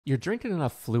You're drinking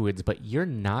enough fluids, but you're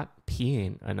not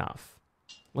peeing enough.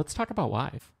 Let's talk about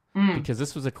why. Mm. Because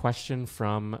this was a question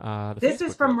from the This Facebook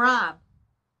is from group. Rob.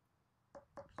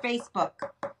 Facebook.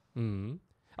 Mm-hmm.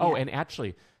 Oh, and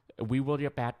actually, we will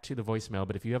get back to the voicemail,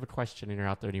 but if you have a question and you're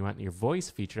out there and you want your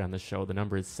voice featured on the show, the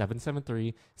number is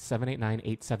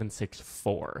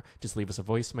 773-789-8764. Just leave us a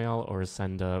voicemail or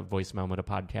send a voice memo to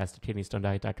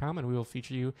podcast@kidneystonediet.com and we will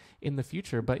feature you in the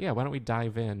future. But yeah, why don't we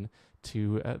dive in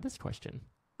to this question?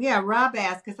 Yeah, Rob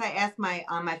asked, because I asked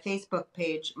on my Facebook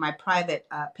page, my private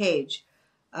page,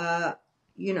 what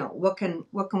can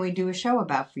we do a show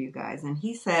about for you guys? And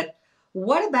he said,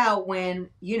 what about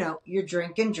when, you're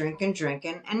drinking,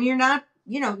 and you're not,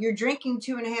 you're drinking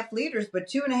 2.5 liters, but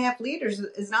 2.5 liters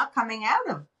is not coming out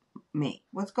of me.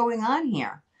 What's going on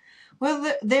here?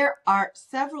 Well, there are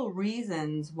several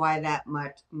reasons why that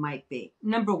might be.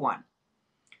 Number one,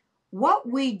 what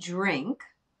we drink,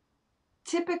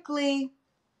 typically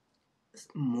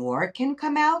more can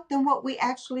come out than what we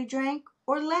actually drank,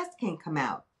 or less can come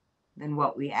out than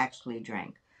what we actually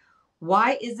drank.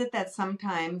 Why is it that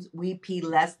sometimes we pee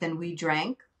less than we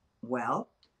drank?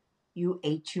 Well, you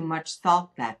ate too much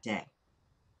salt that day.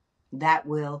 That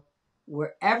will,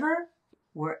 wherever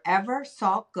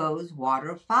salt goes,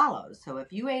 water follows. So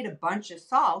if you ate a bunch of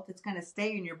salt, it's going to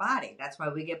stay in your body. That's why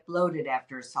we get bloated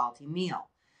after a salty meal.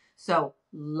 So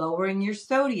lowering your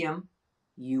sodium,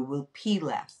 you will pee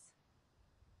less.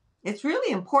 It's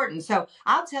really important. So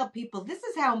I'll tell people this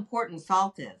is how important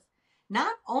salt is.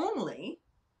 Not only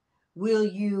will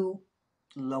you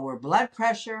lower blood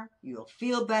pressure, you'll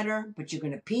feel better, but you're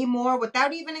going to pee more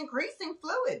without even increasing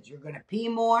fluids. You're going to pee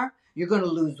more. You're going to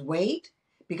lose weight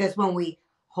because when we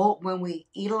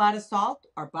eat a lot of salt,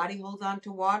 our body holds on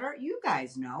to water. You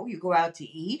guys know, you go out to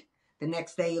eat. The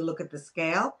next day you look at the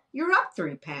scale, you're up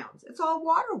 3 pounds. It's all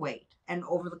water weight. And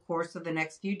over the course of the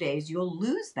next few days, you'll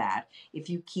lose that if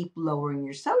you keep lowering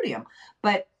your sodium.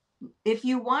 But if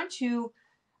you want to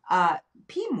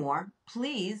pee more,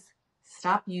 please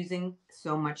stop using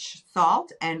so much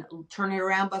salt and turn it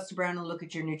around, Buster Brown, and look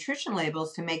at your nutrition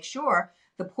labels to make sure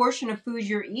the portion of food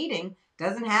you're eating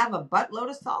doesn't have a buttload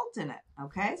of salt in it.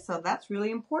 Okay, so that's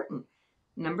really important.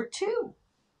 Number 2,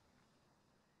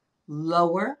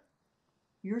 lower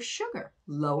your sugar.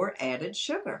 Lower added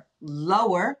sugar.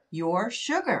 Lower your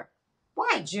sugar.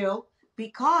 Why, Jill?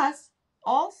 Because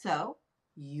also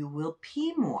you will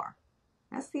pee more.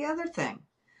 That's the other thing.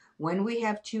 When we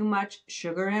have too much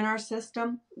sugar in our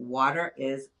system, water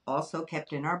is also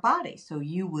kept in our body. So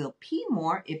you will pee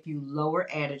more if you lower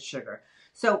added sugar.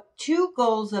 So 2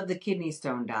 goals of the kidney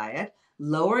stone diet: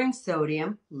 lowering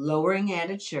sodium, lowering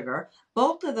added sugar.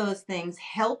 Both of those things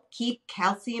help keep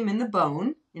calcium in the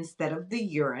bone instead of the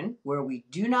urine, where we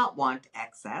do not want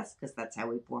excess, because that's how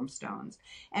we form stones.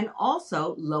 And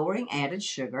also, lowering added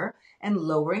sugar and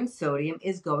lowering sodium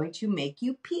is going to make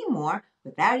you pee more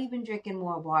without even drinking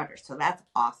more water. So that's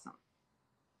awesome.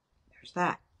 There's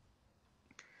that.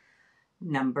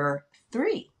 Number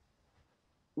 3,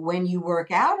 when you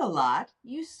work out a lot,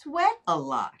 you sweat a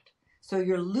lot. So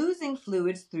you're losing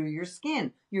fluids through your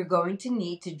skin. You're going to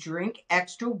need to drink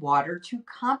extra water to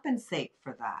compensate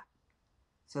for that.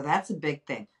 So that's a big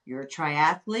thing. You're a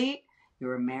triathlete,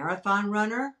 you're a marathon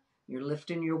runner, you're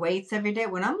lifting your weights every day.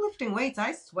 When I'm lifting weights,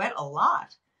 I sweat a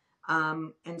lot.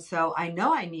 And so I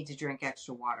know I need to drink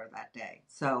extra water that day.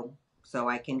 So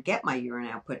I can get my urine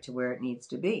output to where it needs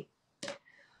to be.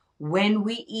 When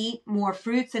we eat more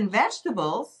fruits and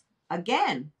vegetables,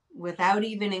 again, without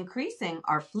even increasing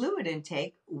our fluid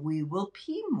intake, we will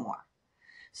pee more.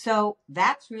 So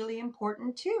that's really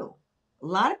important too. A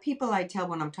lot of people I tell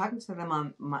when I'm talking to them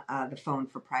on the phone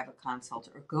for private consult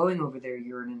or going over their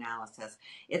urine analysis,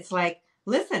 it's like,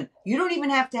 listen, you don't even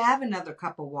have to have another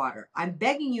cup of water. I'm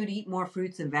begging you to eat more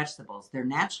fruits and vegetables. They're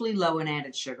naturally low in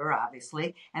added sugar,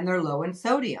 obviously, and they're low in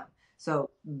sodium. So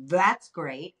that's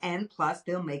great. And plus,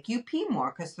 they'll make you pee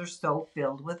more because they're so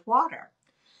filled with water.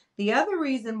 The other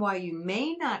reason why you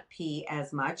may not pee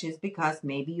as much is because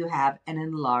maybe you have an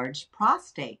enlarged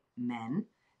prostate. Men,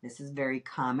 this is very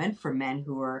common for men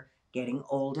who are getting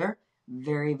older.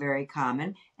 Very, very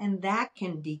common. And that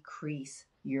can decrease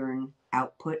urine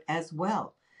output as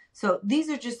well. So these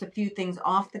are just a few things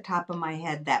off the top of my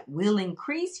head that will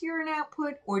increase urine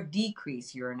output or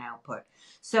decrease urine output.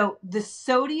 So the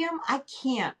sodium,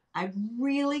 I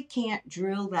really can't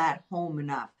drill that home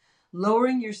enough.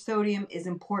 Lowering your sodium is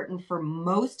important for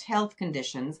most health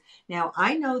conditions. Now,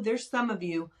 I know there's some of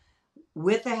you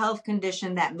with a health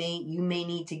condition that you may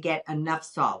need to get enough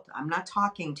salt. I'm not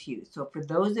talking to you. So for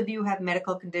those of you who have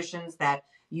medical conditions that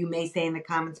You may say in the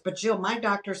comments, but Jill, my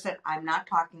doctor said, I'm not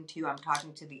talking to you. I'm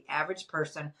talking to the average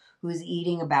person who's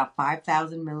eating about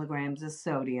 5,000 milligrams of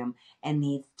sodium and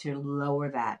needs to lower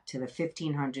that to the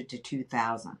 1,500 to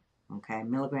 2,000, okay,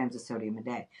 milligrams of sodium a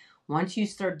day. Once you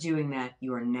start doing that,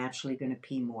 you are naturally going to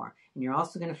pee more. And you're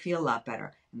also going to feel a lot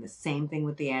better. And the same thing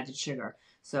with the added sugar.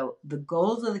 So the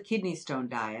goals of the kidney stone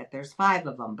diet, there's 5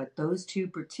 of them, but those 2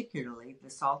 particularly, the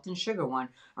salt and sugar one,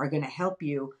 are going to help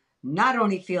you not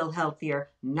only feel healthier,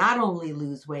 not only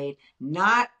lose weight,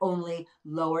 not only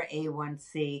lower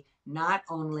A1C, not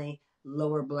only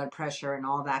lower blood pressure and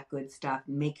all that good stuff,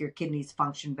 make your kidneys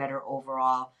function better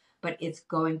overall, but it's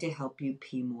going to help you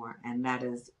pee more. And that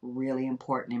is really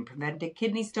important in preventing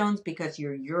kidney stones because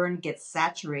your urine gets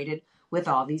saturated with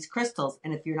all these crystals.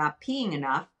 And if you're not peeing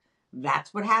enough,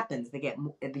 that's what happens. The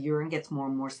urine gets more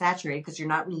and more saturated because you're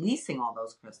not releasing all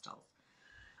those crystals.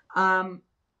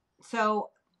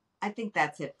 So I think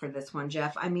that's it for this one,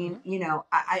 Jeff. I mean, you know,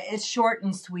 it's short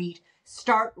and sweet.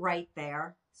 Start right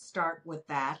there. Start with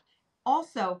that.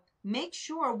 Also, make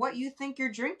sure what you think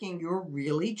you're drinking, you're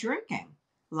really drinking.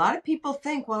 A lot of people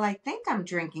think, well, I think I'm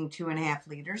drinking 2.5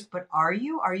 liters, but are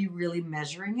you? Are you really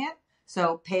measuring it?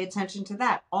 So pay attention to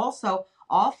that. Also,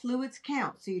 all fluids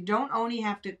count. So you don't only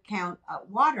have to count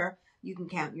water. You can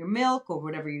count your milk or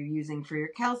whatever you're using for your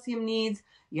calcium needs.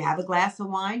 You have a glass of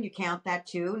wine, you count that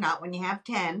too. Not when you have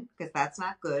 10, because that's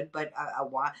not good, but a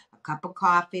cup of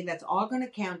coffee, that's all going to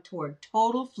count toward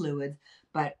total fluids.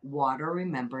 But water,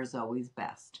 remember, is always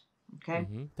best. Okay?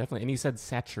 Definitely. And you said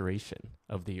saturation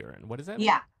of the urine. What does that mean?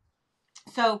 Yeah.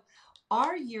 So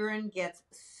our urine gets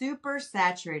super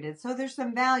saturated. So there's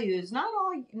some values.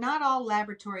 Not all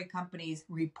laboratory companies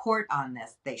report on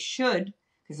this. They should,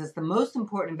 because it's the most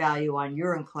important value on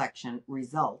urine collection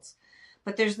results.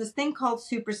 But there's this thing called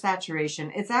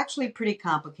supersaturation. It's actually pretty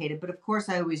complicated, but of course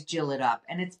I always Jill it up.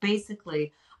 And it's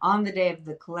basically on the day of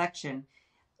the collection,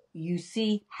 you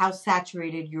see how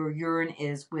saturated your urine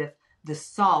is with the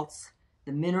salts,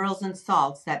 the minerals and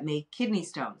salts that make kidney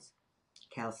stones.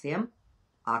 Calcium,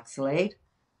 oxalate,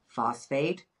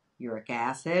 phosphate, uric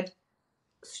acid,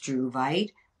 struvite,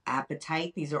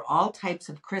 apatite. These are all types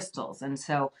of crystals. And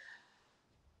so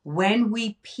when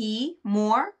we pee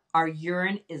more, our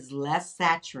urine is less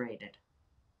saturated.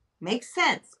 Makes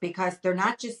sense because they're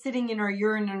not just sitting in our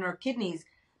urine and our kidneys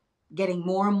getting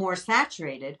more and more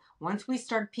saturated. Once we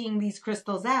start peeing these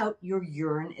crystals out, your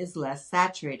urine is less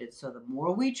saturated. So the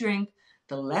more we drink,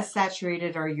 the less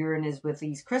saturated our urine is with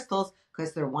these crystals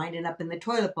because they're winding up in the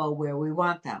toilet bowl where we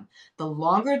want them. The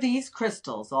longer these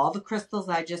crystals, all the crystals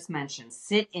I just mentioned,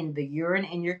 sit in the urine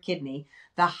in your kidney,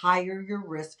 the higher your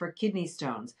risk for kidney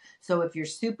stones. So if your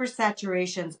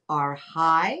supersaturations are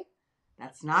high,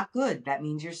 that's not good. That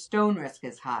means your stone risk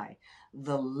is high.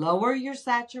 The lower your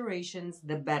saturations,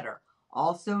 the better.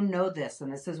 Also know this,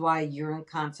 and this is why a urine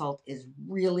consult is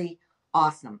really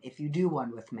awesome if you do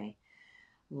one with me.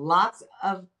 Lots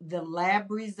of the lab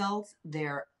results,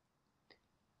 their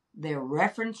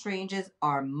reference ranges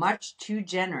are much too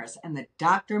generous, and the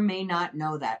doctor may not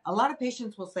know that. A lot of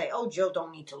patients will say, oh, Jill,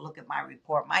 don't need to look at my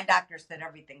report. My doctor said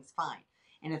everything's fine.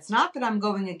 And it's not that I'm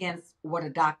going against what a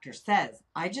doctor says.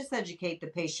 I just educate the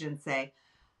patient and say,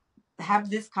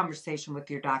 have this conversation with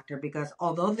your doctor because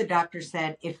although the doctor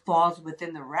said it falls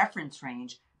within the reference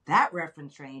range, that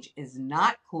reference range is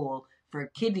not cool for a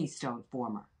kidney stone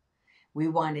former. We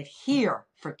want it here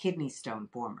for kidney stone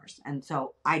formers. And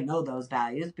so I know those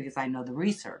values because I know the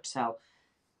research. So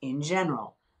in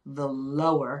general, the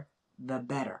lower, the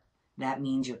better. That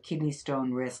means your kidney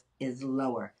stone risk is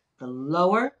lower. The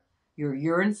lower your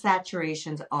urine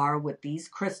saturations are with these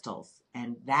crystals,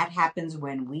 and that happens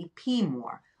when we pee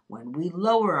more, when we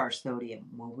lower our sodium,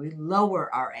 when we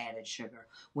lower our added sugar,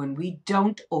 when we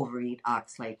don't overeat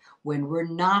oxalate, when we're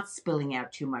not spilling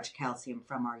out too much calcium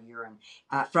from our urine,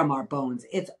 from our bones.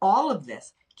 It's all of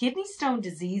this. Kidney stone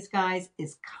disease, guys,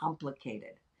 is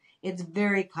complicated. It's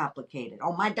very complicated.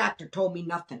 Oh, my doctor told me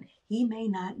nothing. He may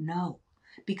not know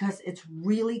because it's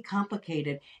really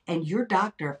complicated. And your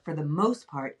doctor, for the most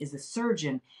part, is a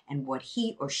surgeon. And what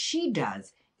he or she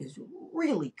does is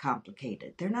really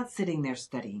complicated. They're not sitting there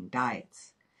studying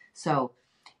diets. So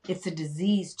it's a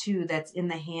disease, too, that's in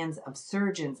the hands of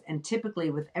surgeons. And typically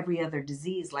with every other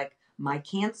disease, like my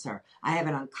cancer, I have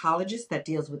an oncologist that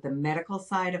deals with the medical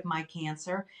side of my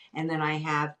cancer. And then I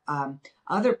have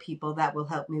other people that will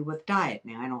help me with diet.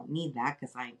 Now, I don't need that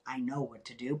because I know what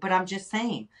to do. But I'm just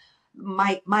saying,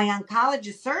 my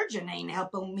oncologist surgeon ain't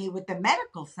helping me with the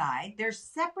medical side. They're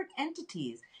separate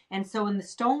entities. And so in the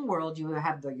stone world, you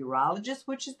have the urologist,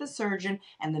 which is the surgeon,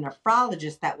 and the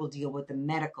nephrologist that will deal with the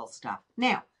medical stuff.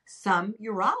 Now, some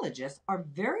urologists are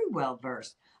very well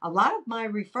versed. A lot of my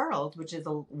referrals, which is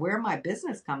where my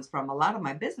business comes from, a lot of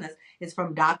my business is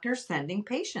from doctors sending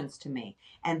patients to me.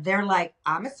 And they're like,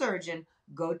 I'm a surgeon.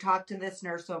 Go talk to this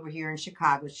nurse over here in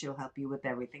Chicago. She'll help you with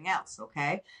everything else.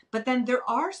 Okay. But then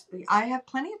I have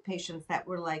plenty of patients that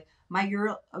were like, my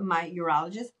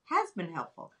urologist has been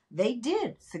helpful. They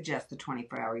did suggest the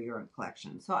 24-hour urine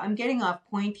collection. So I'm getting off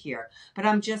point here, but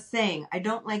I'm just saying I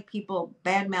don't like people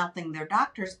bad-mouthing their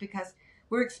doctors because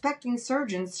we're expecting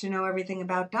surgeons to know everything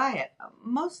about diet.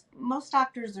 Most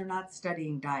doctors are not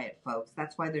studying diet, folks.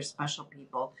 That's why there's special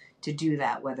people to do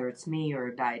that, whether it's me or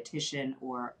a dietitian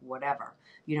or whatever.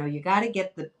 You got to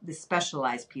get the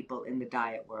specialized people in the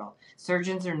diet world.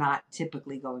 Surgeons are not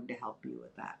typically going to help you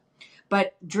with that.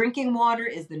 But drinking water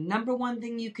is the number one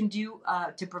thing you can do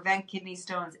to prevent kidney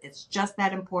stones. It's just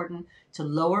that important to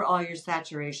lower all your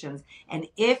saturations. And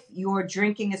if you're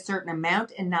drinking a certain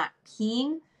amount and not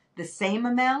peeing the same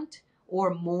amount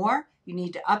or more, you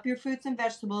need to up your fruits and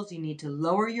vegetables. You need to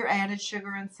lower your added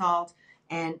sugar and salt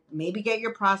and maybe get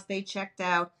your prostate checked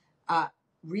out.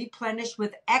 Replenish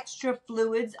with extra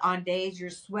fluids on days you're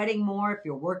sweating more. If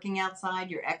you're working outside,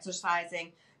 you're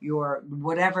exercising, you're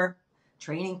whatever,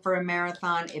 training for a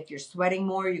marathon. If you're sweating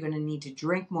more, you're going to need to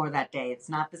drink more that day. It's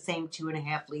not the same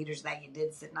 2.5 liters that you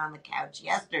did sitting on the couch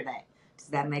yesterday. Does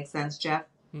that make sense, Jeff?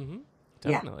 Mm-hmm.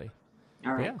 Definitely. Yeah.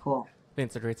 All right, cool. I think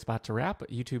it's a great spot to wrap.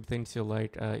 YouTube thinks you'll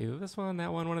like either this one,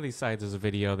 that one. One of these sides is a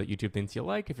video that YouTube thinks you'll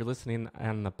like. If you're listening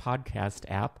on the podcast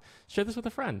app, share this with a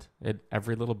friend.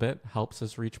 Every little bit helps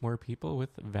us reach more people with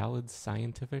valid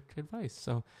scientific advice.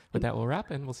 So with that, we'll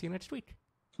wrap, and we'll see you next week.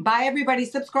 Bye, everybody.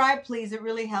 Subscribe, please. It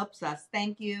really helps us.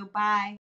 Thank you. Bye.